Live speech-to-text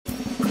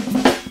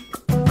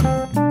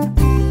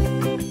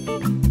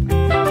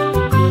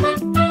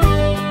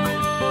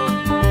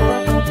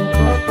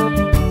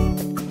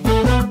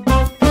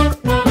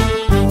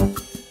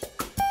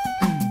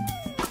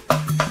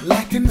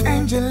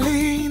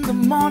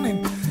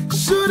morning,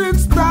 shooting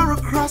star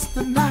across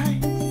the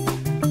night.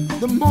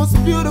 The most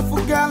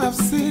beautiful girl I've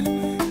seen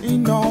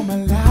in all my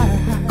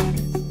life.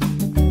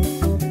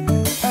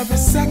 Every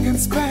second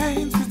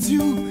spent with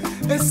you,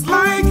 it's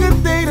like a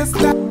day that's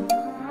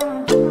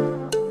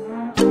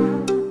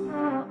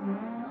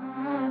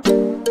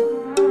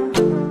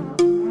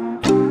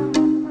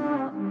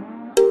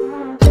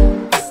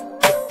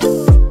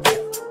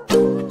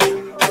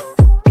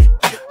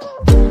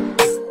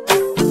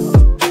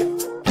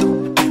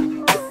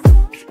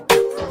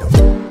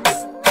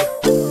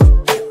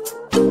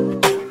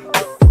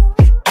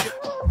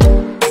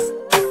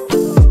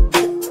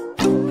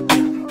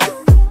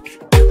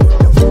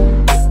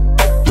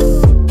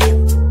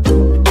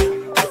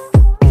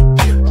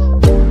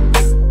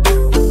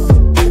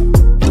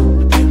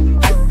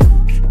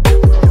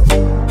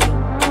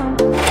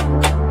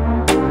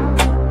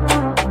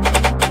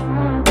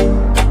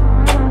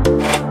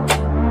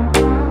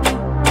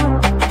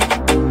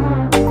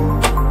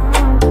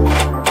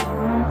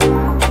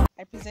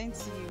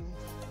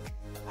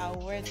our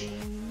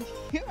wedding.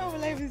 How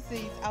will I even say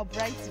it? Our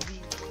bride to be.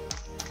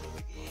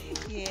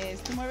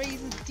 Yes, tomorrow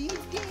is the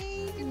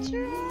day,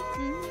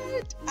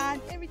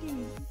 and everything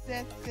is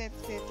set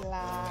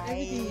like.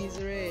 Everything is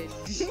red.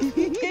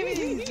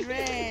 Everything is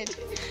red.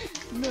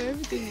 No,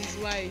 everything is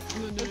white.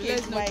 No, okay,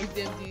 let's not give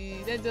them the.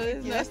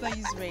 Let's not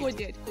use red.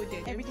 Coded.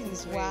 Everything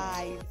is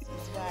white.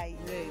 It's white.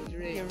 Red.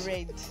 Okay,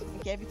 red.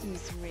 Okay, everything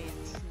is red.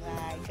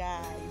 Like,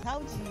 guys, how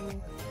do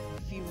you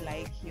feel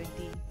like your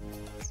day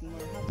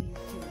tomorrow? How do you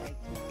feel like?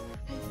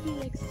 I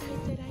feel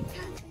excited. I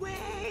can't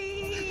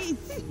wait.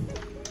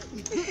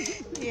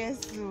 Yes,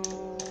 so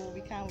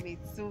we can't wait.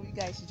 So you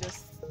guys should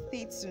just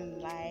stay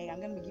tuned. Like,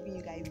 I'm gonna be giving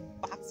you guys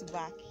back to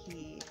back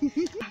here.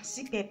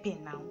 See pepper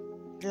now.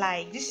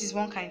 Like, this is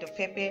one kind of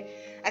pepper.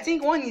 I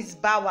think one is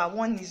bawa,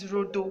 one is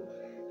rodo,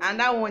 and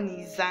that one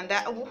is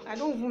zanda. Oh, I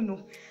don't even know.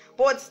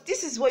 But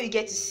this is what you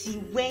get to see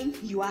when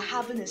you are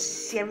having a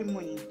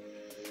ceremony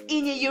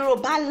in a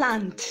Yoruba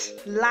land.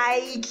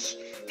 Like,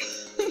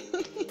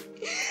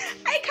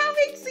 I can't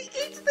wait to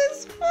eat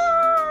this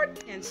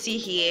food. And see,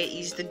 here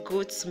is the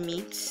goat's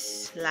meat.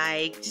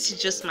 Like, this is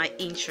just my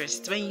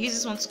interest. When you use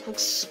this one to cook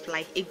soup,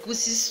 like a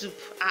goosey soup,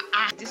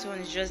 this one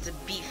is just the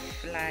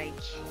beef,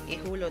 like a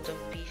whole lot of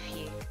beef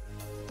here.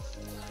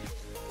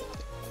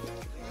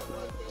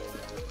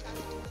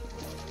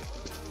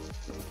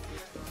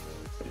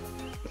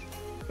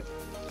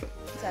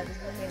 These are the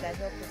women that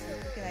help us in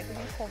cooking. I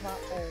couldn't cover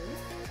all.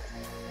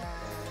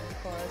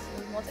 Because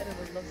not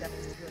everybody loves their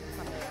face to be on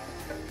camera,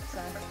 so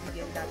I have to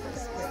get that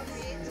respect.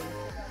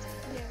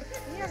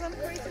 Yes, I'm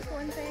creating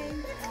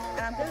content,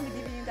 and I'm going to be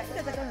giving you guys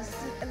are going to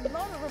see a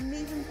lot of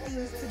amazing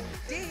things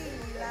today.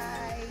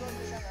 Like,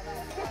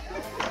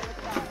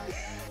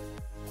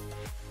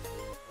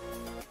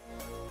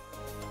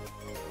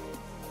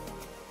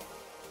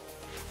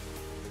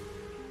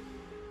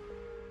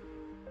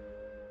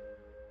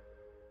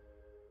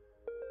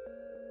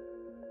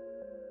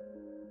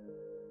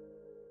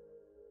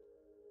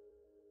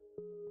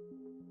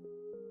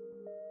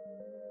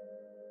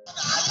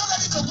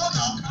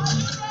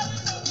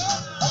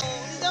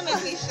 don't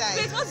make me shy.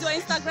 Wait, what's your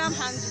Instagram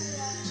handle?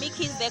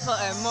 Mickey's Deco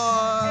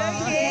more.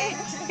 Okay.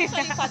 So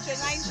you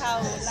patronize how,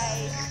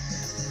 like.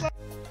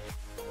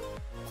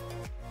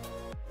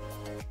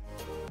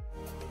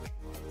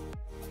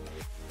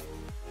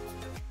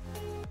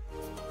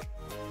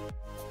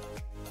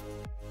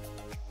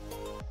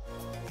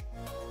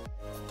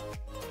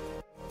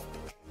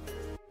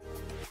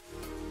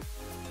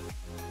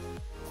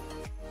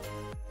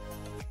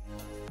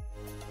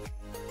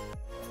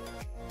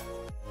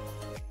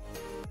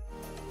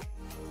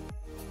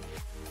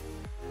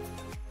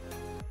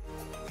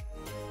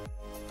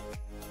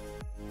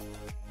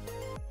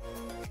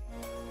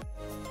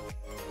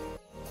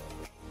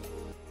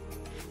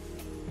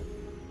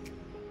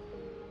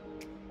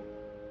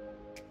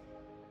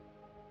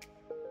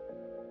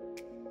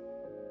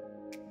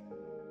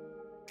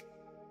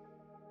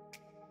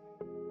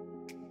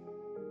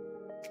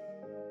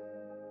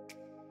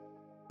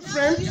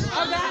 Friend,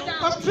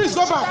 please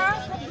go back.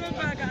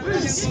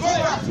 Please go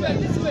back. If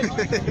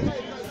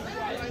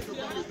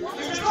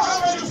you don't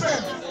have any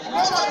friend, go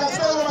back and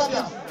stay over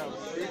there.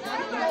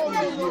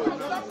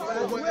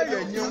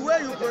 The way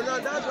you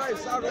pronounce, that's why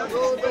it's sound.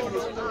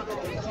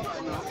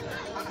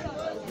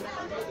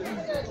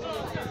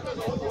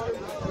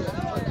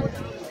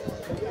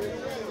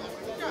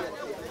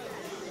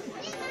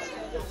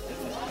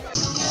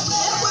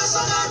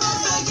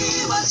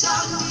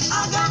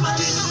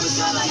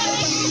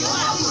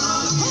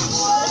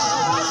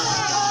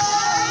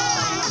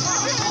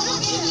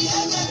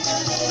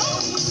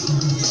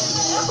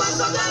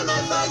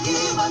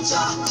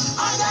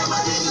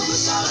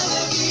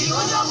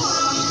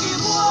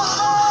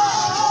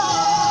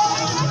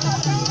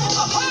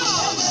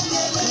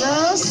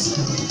 Yes,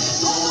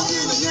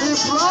 the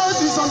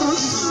bride is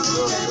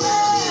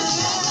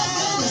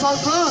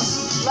advanced.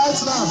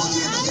 Lights now.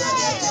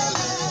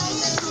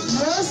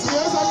 Yes,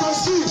 I can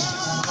see.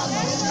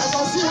 I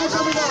can see her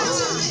coming out.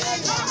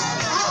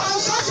 I'll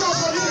catch your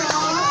body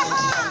now.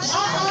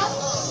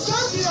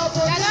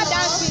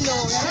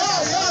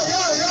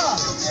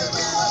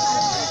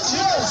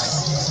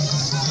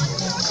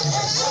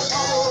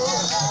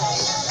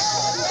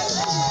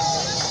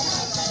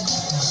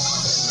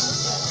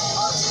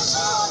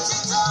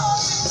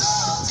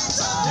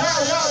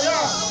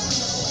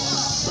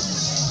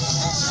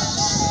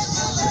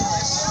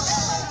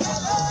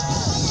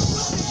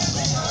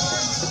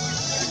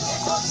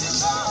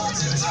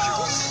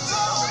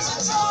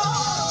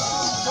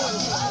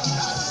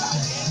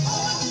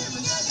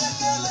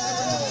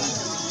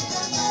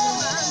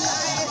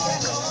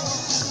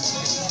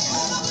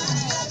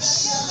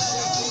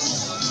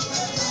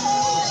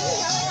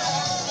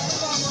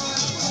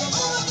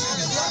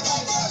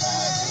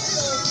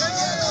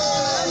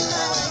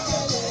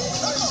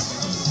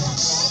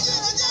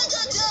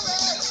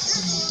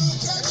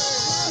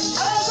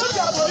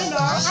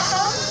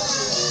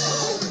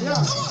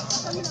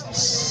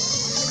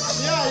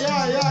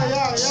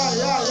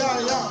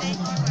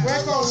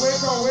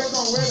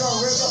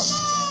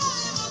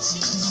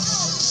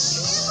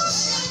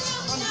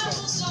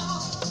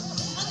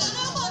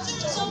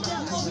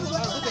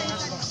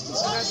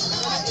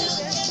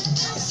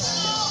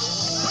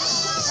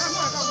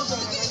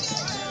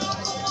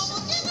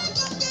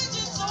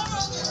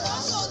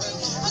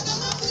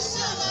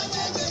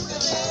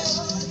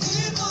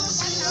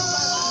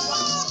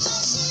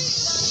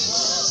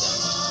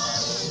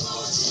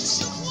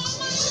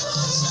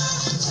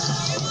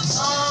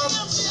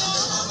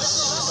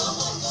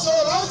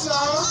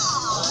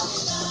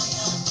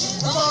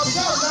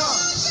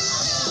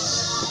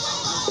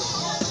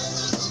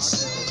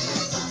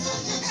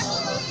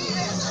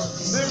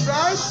 The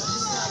bride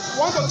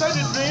wants to take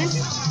the drink,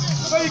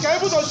 so he can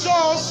able to show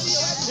us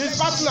his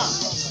partner.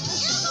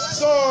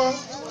 So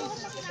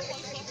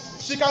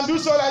she can do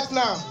so right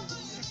now.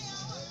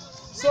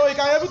 So he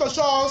can able to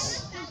show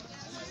us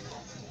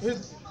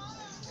his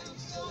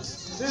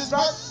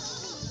bride.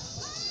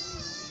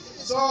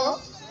 So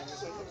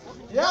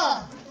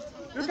yeah,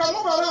 you can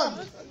move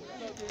around.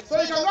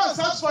 So you can go and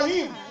search for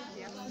him.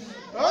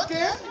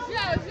 Okay?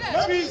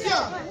 Maybe he's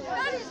here.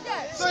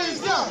 So he's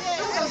here.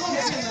 You can go and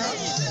see now.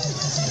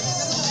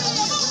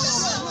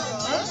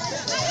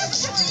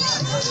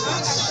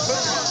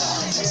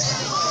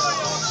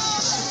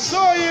 So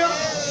here.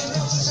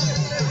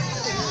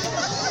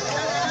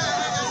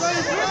 So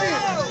he's ready.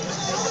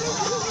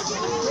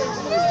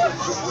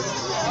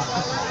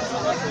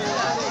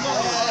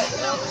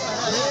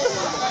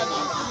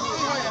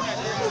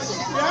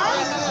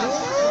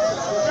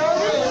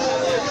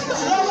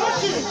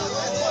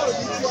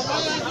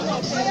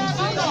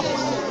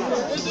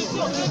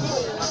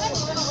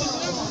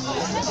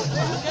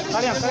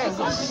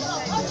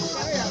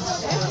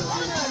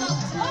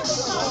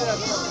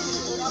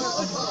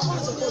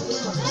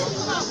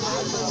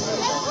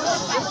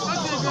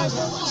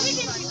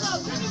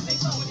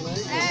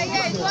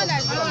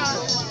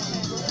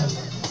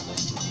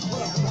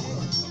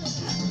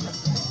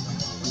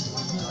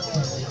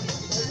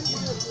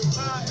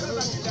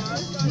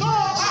 No,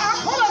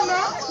 hold on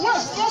now.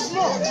 Wait,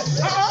 no.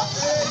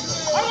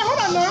 Hold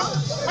on now.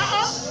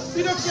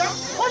 You don't care?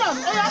 Hold on.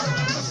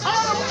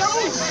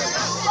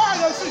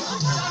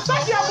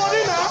 Take your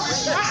body now.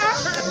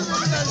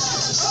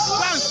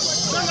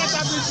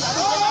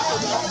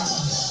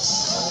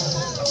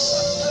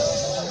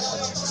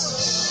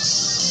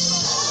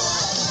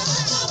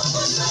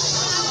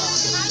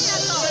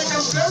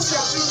 Bless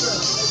your children.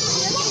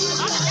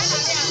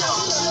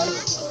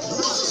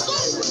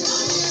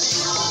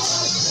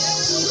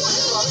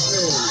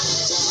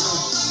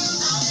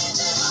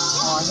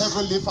 Our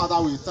Heavenly Father,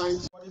 we thank you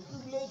for the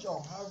privilege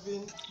of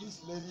having this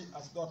lady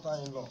as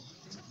daughter-in-law.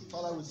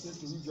 Father, we say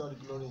to you, God, the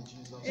glory in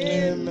Jesus'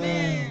 name.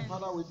 Amen.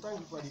 Father, we thank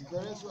you for the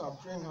parents who are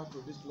praying her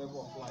to this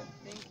level of life.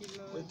 Thank you,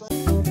 Lord.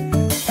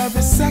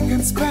 Every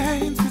second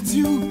spent with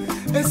you,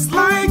 it's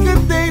like a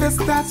day that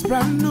starts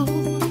brand new.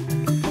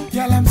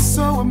 Girl, I'm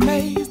so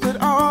amazed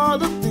at all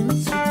the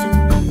things you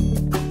do.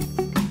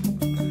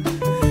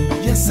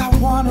 Yes, I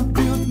wanna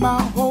build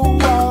my whole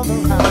world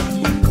around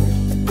you.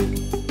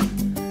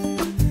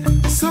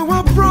 So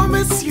I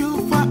promise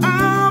you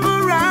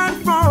forever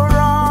and for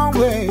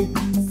always.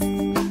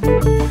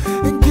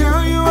 And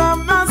girl, you are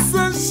my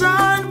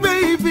sunshine,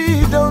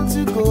 baby, don't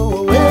you go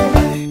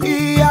away.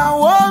 Yeah, I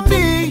want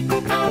me,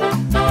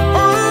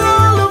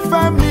 all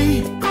over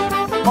me,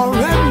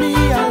 already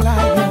I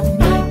like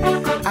me.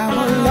 I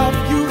will love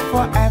you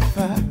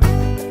forever.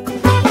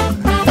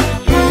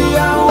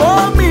 Yeah, I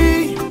want me,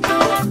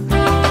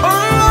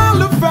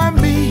 all over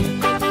me,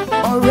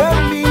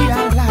 already I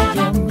like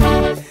me.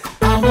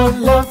 I will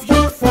love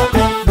you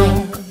forever.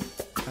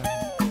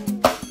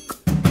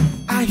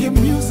 I hear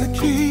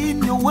music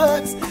in your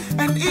words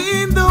and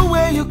in the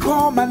way you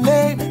call my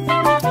name.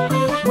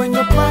 When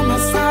you're by my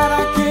side,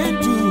 I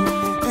can't do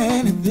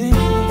anything.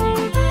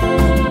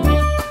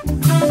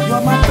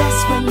 You're my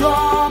best friend,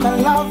 you're my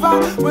lover.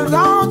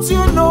 Without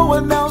you, no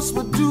one else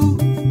would do.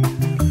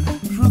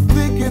 Through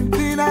thick and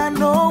thin, I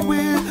know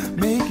we'll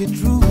make it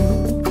true.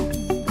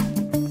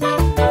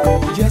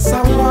 Yes,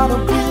 I wanna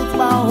build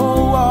my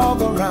whole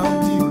world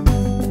around you.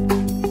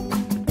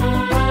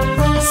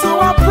 So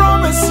I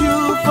promise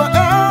you forever.